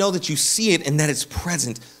 Let them know that you see it and that it's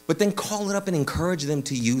present, but then call it up and encourage them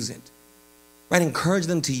to use it, right? Encourage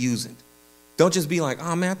them to use it. Don't just be like,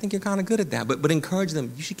 oh man, I think you're kind of good at that, but encourage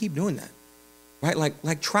them. You should keep doing that, right?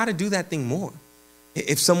 Like try to do that thing more.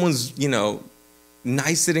 If someone's,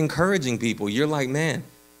 nice at encouraging people, you're like, man,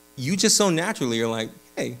 you just so naturally, you're like,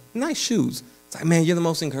 hey, nice shoes. It's like, man, you're the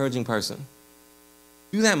most encouraging person.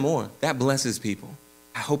 Do that more. That blesses people.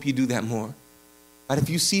 I hope you do that more. But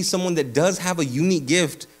if you see someone that does have a unique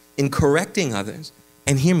gift in correcting others,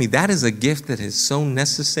 and hear me, that is a gift that is so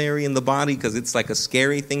necessary in the body because it's like a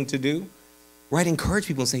scary thing to do, right? Encourage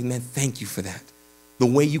people and say, man, thank you for that. The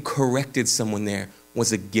way you corrected someone there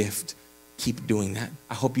was a gift. Keep doing that.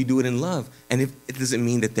 I hope you do it in love. And if it doesn't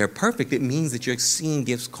mean that they're perfect, it means that you're seeing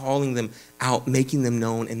gifts, calling them out, making them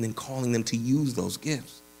known, and then calling them to use those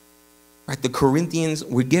gifts. Right? The Corinthians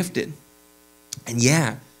were gifted. And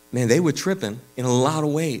yeah, man, they were tripping in a lot of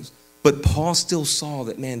ways. But Paul still saw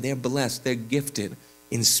that, man, they're blessed, they're gifted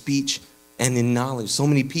in speech and in knowledge. So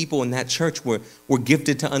many people in that church were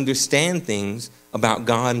gifted to understand things about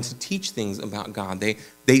God and to teach things about God.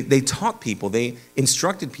 They taught people, they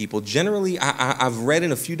instructed people. Generally, I've read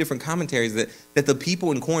in a few different commentaries that the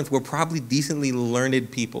people in Corinth were probably decently learned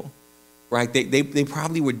people, right? They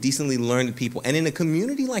probably were decently learned people. And in a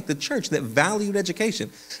community like the church that valued education,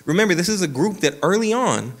 remember, this is a group that early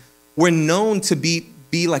on were known to be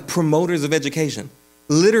like promoters of education.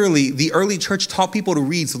 Literally, the early church taught people to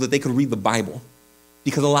read so that they could read the Bible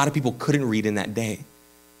because a lot of people couldn't read in that day.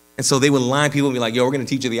 And so they would line people and be like, yo, we're going to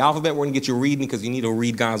teach you the alphabet. We're going to get you reading because you need to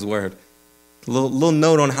read God's word. A little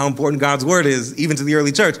note on how important God's word is, even to the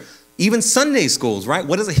early church. Even Sunday schools, right?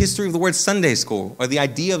 What is the history of the word Sunday school or the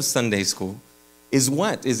idea of Sunday school? Is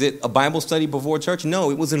what? Is it a Bible study before church?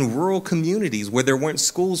 No, it was in rural communities where there weren't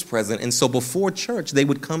schools present. And so before church, they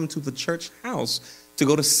would come to the church house to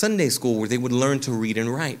go to Sunday school where they would learn to read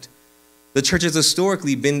and write. The church has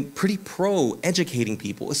historically been pretty pro-educating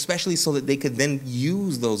people, especially so that they could then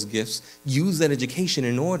use those gifts, use that education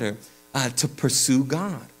in order to pursue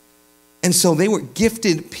God. And so they were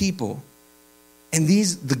gifted people. And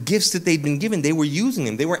the gifts that they'd been given, they were using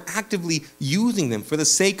them. They were actively using them for the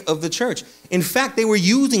sake of the church. In fact, they were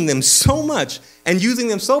using them so much and using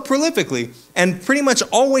them so prolifically and pretty much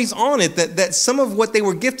always on it that some of what they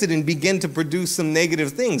were gifted in began to produce some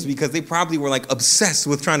negative things because they probably were like obsessed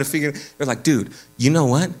with trying to figure, they're like, dude, you know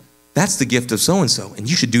what? That's the gift of so-and-so, and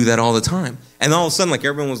you should do that all the time. And all of a sudden, like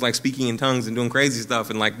everyone was like speaking in tongues and doing crazy stuff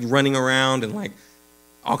and like running around and like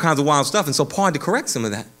all kinds of wild stuff. And so Paul had to correct some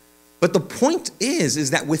of that. But the point is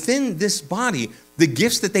that within this body, the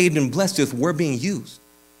gifts that they had been blessed with were being used.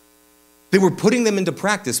 They were putting them into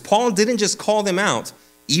practice. Paul didn't just call them out,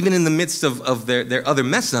 even in the midst of their other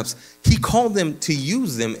mess ups. He called them to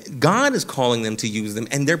use them. God is calling them to use them,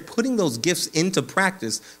 and they're putting those gifts into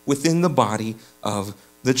practice within the body of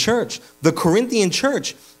the church. The Corinthian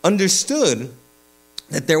church understood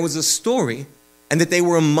that there was a story and that they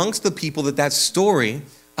were amongst the people that story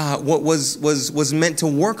what was meant to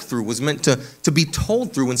work through, was meant to be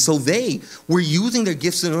told through. And so they were using their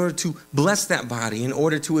gifts in order to bless that body, in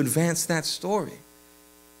order to advance that story.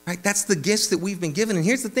 Right? That's the gifts that we've been given. And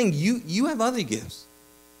here's the thing, you have other gifts.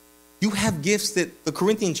 You have gifts that the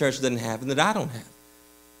Corinthian church doesn't have and that I don't have.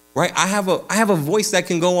 Right? I have a voice that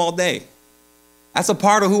can go all day. That's a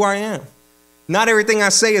part of who I am. Not everything I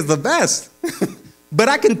say is the best, but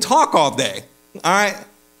I can talk all day. All right?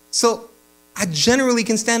 So I generally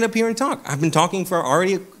can stand up here and talk. I've been talking for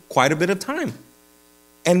already quite a bit of time.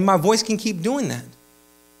 And my voice can keep doing that.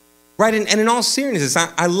 Right? And in all seriousness,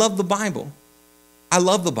 I love the Bible. I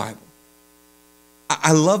love the Bible.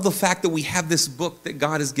 I love the fact that we have this book that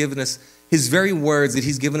God has given us, his very words that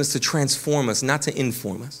he's given us to transform us, not to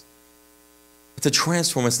inform us. to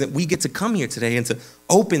transform us, that we get to come here today and to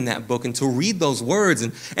open that book and to read those words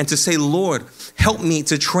and to say, Lord, help me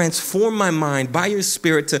to transform my mind by your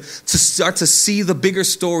Spirit to start to see the bigger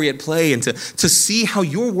story at play and to see how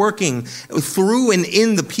you're working through and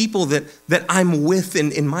in the people that I'm with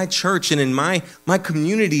in my church and in my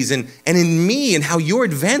communities and in me, and how you're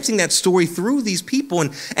advancing that story through these people.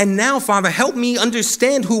 And now, Father, help me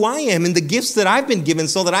understand who I am and the gifts that I've been given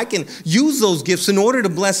so that I can use those gifts in order to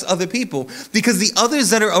bless other people. Because the others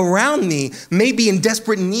that are around me may be in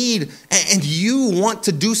desperate need, and you want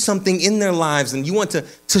to do something in their lives, and you want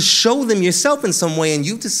to show them yourself in some way, and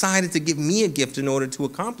you've decided to give me a gift in order to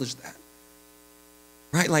accomplish that.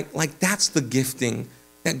 Right? Like that's the gifting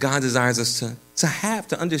that God desires us to have,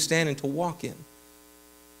 to understand, and to walk in.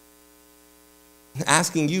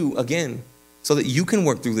 Asking you again, so that you can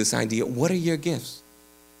work through this idea, what are your gifts?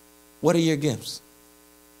 What are your gifts?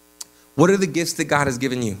 What are the gifts that God has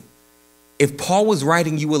given you? If Paul was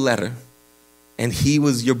writing you a letter and he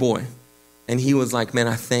was your boy and he was like, man,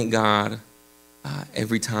 I thank God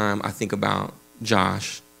every time I think about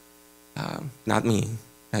Josh, not me,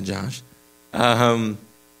 not Josh,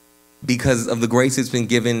 because of the grace that's been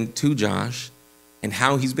given to Josh and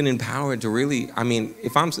how he's been empowered to really, I mean,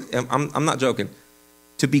 if I'm not joking,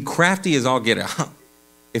 to be crafty as all get out.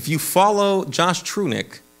 If you follow Josh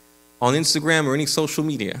Trunick on Instagram or any social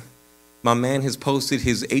media, my man has posted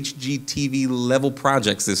his HGTV level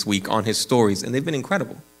projects this week on his stories, and they've been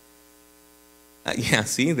incredible. Yeah,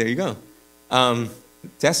 see, there you go.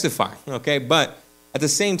 Testify, okay? But at the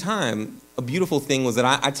same time, a beautiful thing was that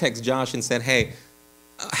I text Josh and said, hey,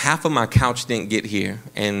 half of my couch didn't get here,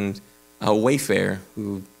 and Wayfair,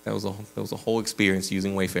 that was a whole experience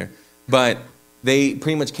using Wayfair, but they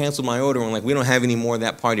pretty much canceled my order and like, we don't have any more of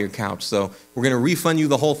that part of your couch, so we're going to refund you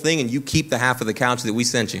the whole thing, and you keep the half of the couch that we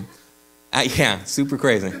sent you. Yeah, super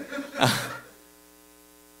crazy.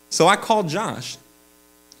 So I called Josh,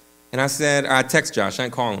 and I text Josh, I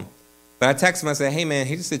didn't call him, but I texted him, I said, hey man,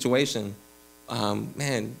 here's the situation.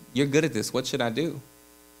 Man, you're good at this, what should I do?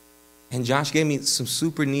 And Josh gave me some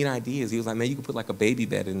super neat ideas. He was like, man, you could put like a baby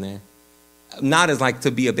bed in there. Not as like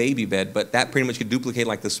to be a baby bed, but that pretty much could duplicate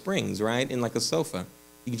like the springs, right? In like a sofa.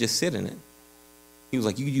 You could just sit in it. He was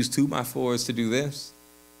like, you could use 2x4s to do this.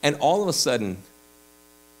 And all of a sudden,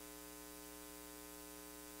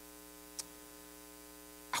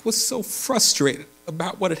 I was so frustrated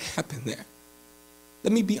about what had happened there.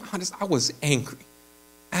 Let me be honest, I was angry.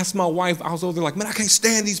 Asked my wife, I was over there like, man, I can't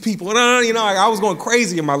stand these people. You know, I was going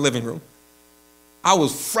crazy in my living room. I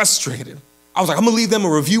was frustrated. I was like, I'm going to leave them a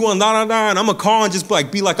review on and I'm going to call and just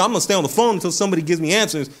be like, I'm going to stay on the phone until somebody gives me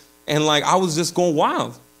answers. And like, I was just going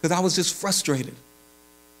wild because I was just frustrated.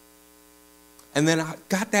 And then I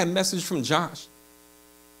got that message from Josh,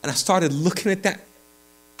 and I started looking at that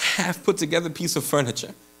half put together piece of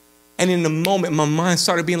furniture. And in the moment, my mind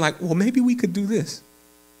started being like, well, maybe we could do this.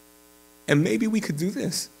 And maybe we could do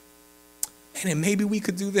this. And then maybe we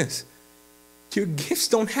could do this. Your gifts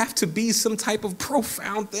don't have to be some type of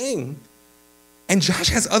profound thing. And Josh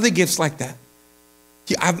has other gifts like that.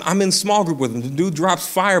 I'm in small group with him. The dude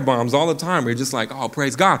drops firebombs all the time. We're just like, oh,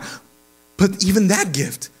 praise God. But even that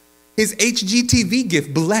gift, his HGTV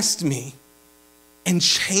gift, blessed me and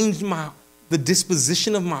changed the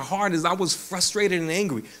disposition of my heart as I was frustrated and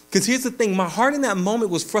angry. Because here's the thing, my heart in that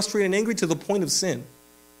moment was frustrated and angry to the point of sin.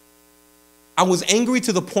 I was angry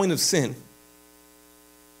to the point of sin.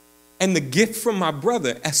 And the gift from my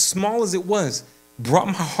brother, as small as it was, brought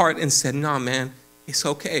my heart and said, nah, man, it's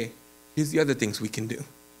okay. Here's the other things we can do.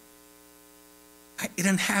 It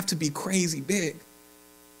doesn't have to be crazy big.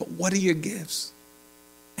 But what are your gifts?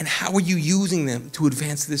 And how are you using them to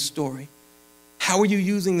advance this story? How are you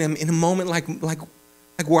using them in a moment like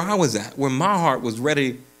where I was at, where my heart was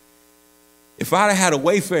ready? If I'd have had a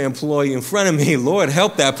Wayfair employee in front of me, Lord,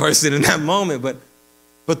 help that person in that moment.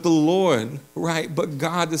 But the Lord, right? But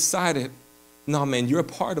God decided, no, man, you're a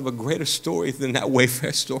part of a greater story than that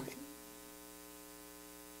Wayfair story.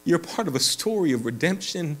 You're a part of a story of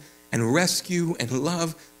redemption and rescue and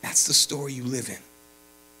love. That's the story you live in.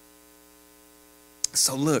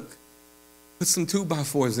 So look, put some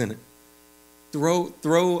 2x4s in it.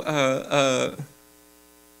 Throw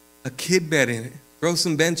a kid bed in it. Throw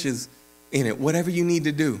some benches in it. Whatever you need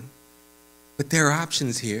to do. But there are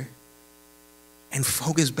options here. And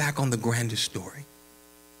focus back on the grander story.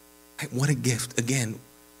 Right? What a gift. Again,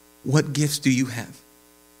 what gifts do you have?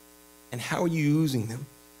 And how are you using them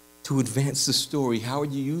to advance the story? How are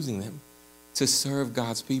you using them to serve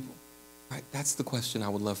God's people? Right? That's the question I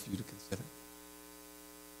would love for you to consider.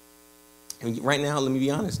 And right now, let me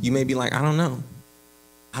be honest. You may be like, I don't know.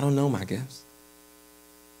 I don't know my gifts.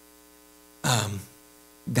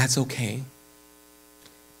 That's okay.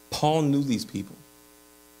 Paul knew these people.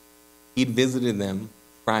 He'd visited them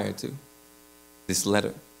prior to this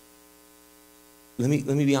letter. Let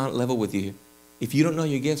me be on level with you. If you don't know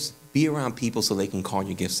your gifts, be around people so they can call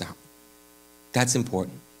your gifts out. That's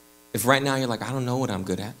important. If right now you're like, I don't know what I'm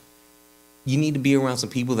good at, you need to be around some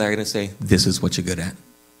people that are going to say, this is what you're good at.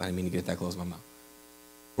 I didn't mean to get that close to my mouth.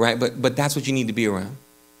 Right? But that's what you need to be around.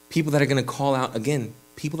 People that are going to call out, again,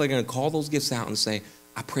 people that are going to call those gifts out and say,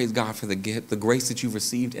 I praise God for the gift, the grace that you've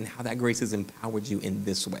received, and how that grace has empowered you in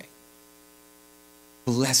this way.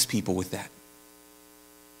 Bless people with that.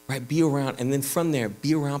 Right? Be around, and then from there,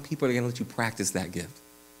 be around people that are going to let you practice that gift.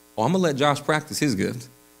 Oh, I'm going to let Josh practice his gift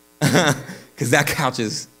because that couch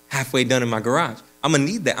is halfway done in my garage. I'm going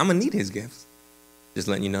to need that. I'm going to need his gifts. Just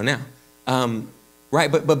letting you know now.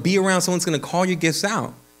 Right? But be around someone that's going to call your gifts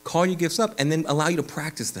out, call your gifts up, and then allow you to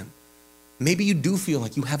practice them. Maybe you do feel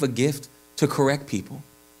like you have a gift to correct people.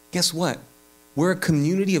 Guess what? We're a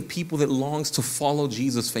community of people that longs to follow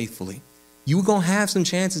Jesus faithfully. You're going to have some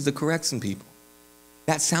chances to correct some people.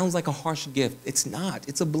 That sounds like a harsh gift. It's not.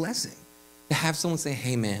 It's a blessing to have someone say,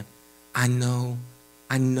 hey, man, I know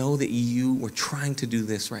that you were trying to do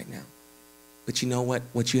this right now. But you know what?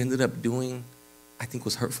 What you ended up doing, I think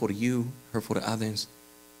was hurtful to you, hurtful to others.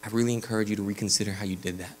 I really encourage you to reconsider how you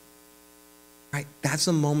did that. Right? That's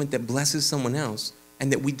a moment that blesses someone else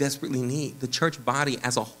and that we desperately need. The church body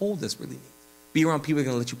as a whole desperately needs. Be around people who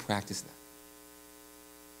are going to let you practice that.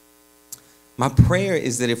 My prayer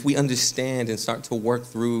is that if we understand and start to work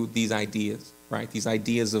through these ideas, right? These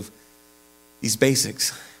ideas of these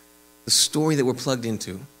basics, the story that we're plugged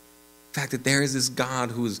into, the fact that there is this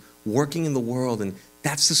God who is working in the world, and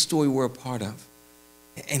that's the story we're a part of.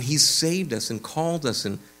 And he's saved us and called us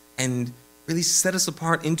and really set us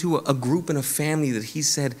apart into a group and a family that he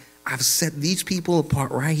said, I've set these people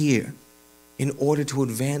apart right here in order to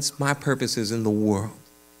advance my purposes in the world.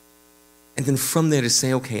 And then from there to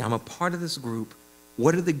say, okay, I'm a part of this group.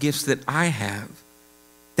 What are the gifts that I have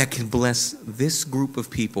that can bless this group of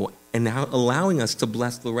people and now allowing us to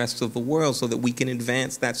bless the rest of the world so that we can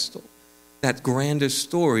advance that grander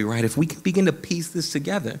story, right? If we can begin to piece this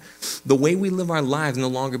together, the way we live our lives no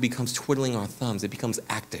longer becomes twiddling our thumbs. It becomes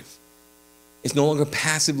active. It's no longer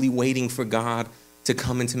passively waiting for God to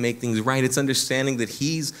come and to make things right. It's understanding that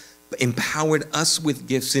he's empowered us with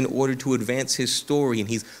gifts in order to advance his story, and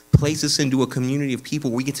he's placed us into a community of people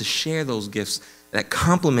where we get to share those gifts that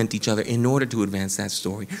complement each other in order to advance that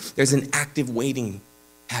story. There's an active waiting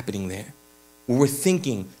happening there where we're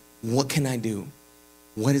thinking, what can I do?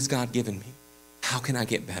 What has God given me? How can I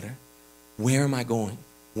get better? Where am I going?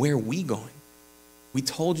 Where are we going? We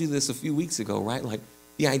told you this a few weeks ago, right? Like,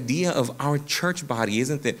 the idea of our church body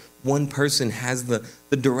isn't that one person has the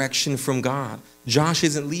direction from God. Josh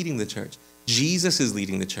isn't leading the church. Jesus is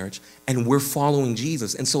leading the church, and we're following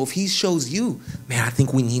Jesus. And so if he shows you, man, I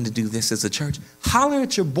think we need to do this as a church, holler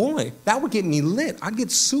at your boy. That would get me lit. I'd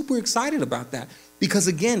get super excited about that. Because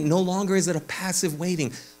again, no longer is it a passive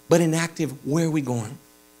waiting, but an active, where are we going?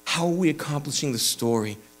 How are we accomplishing the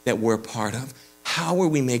story that we're a part of? How are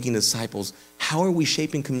we making disciples? How are we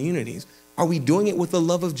shaping communities? Are we doing it with the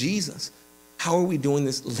love of Jesus? How are we doing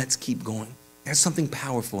this? Let's keep going. There's something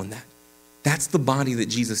powerful in that. That's the body that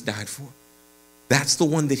Jesus died for. That's the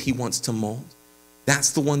one that he wants to mold.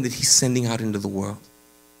 That's the one that he's sending out into the world.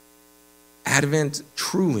 Advent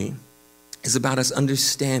truly is about us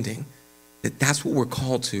understanding that that's what we're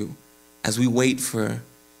called to as we wait for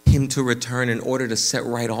him to return in order to set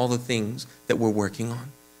right all the things that we're working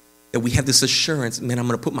on. That we have this assurance, man, I'm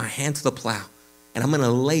going to put my hand to the plow and I'm going to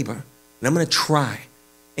labor. And I'm going to try.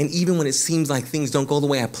 And even when it seems like things don't go the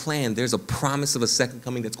way I planned, there's a promise of a second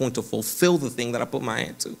coming that's going to fulfill the thing that I put my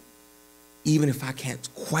hand to. Even if I can't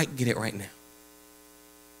quite get it right now.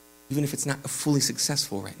 Even if it's not fully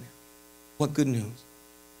successful right now. What good news.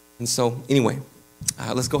 And so, anyway,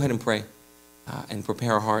 let's go ahead and pray and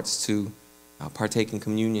prepare our hearts to partake in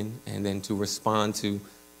communion and then to respond to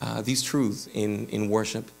these truths in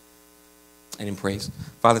worship and in praise.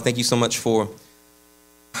 Father, thank you so much for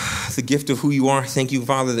the gift of who you are. Thank you,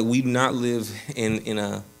 Father, that we do not live in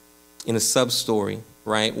a sub-story,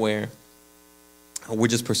 right, where we're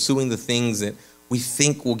just pursuing the things that we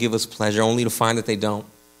think will give us pleasure, only to find that they don't,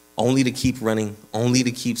 only to keep running, only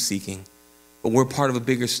to keep seeking. But we're part of a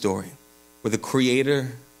bigger story where the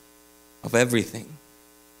creator of everything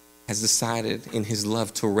has decided in his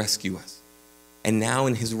love to rescue us. And now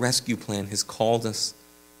in his rescue plan has called us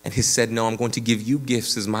and has said, no, I'm going to give you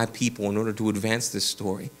gifts as my people in order to advance this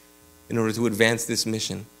story, in order to advance this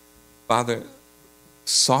mission. Father,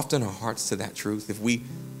 soften our hearts to that truth. If we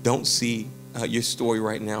don't see your story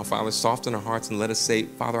right now, Father. Soften our hearts and let us say,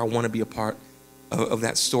 Father, I want to be a part of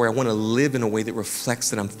that story. I want to live in a way that reflects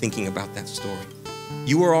that I'm thinking about that story.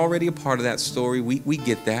 You are already a part of that story. We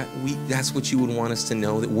get that. That's what you would want us to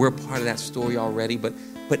know, that we're a part of that story already. But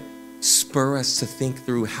spur us to think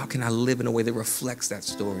through, how can I live in a way that reflects that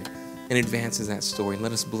story and advances that story? And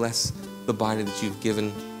let us bless the body that you've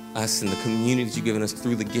given us and the community that you've given us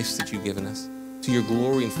through the gifts that you've given us, to your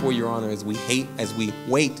glory and for your honor, as we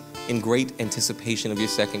wait in great anticipation of your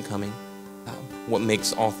second coming, what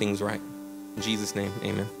makes all things right. In Jesus' name,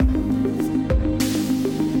 amen.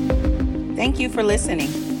 Thank you for listening.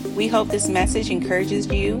 We hope this message encourages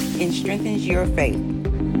you and strengthens your faith.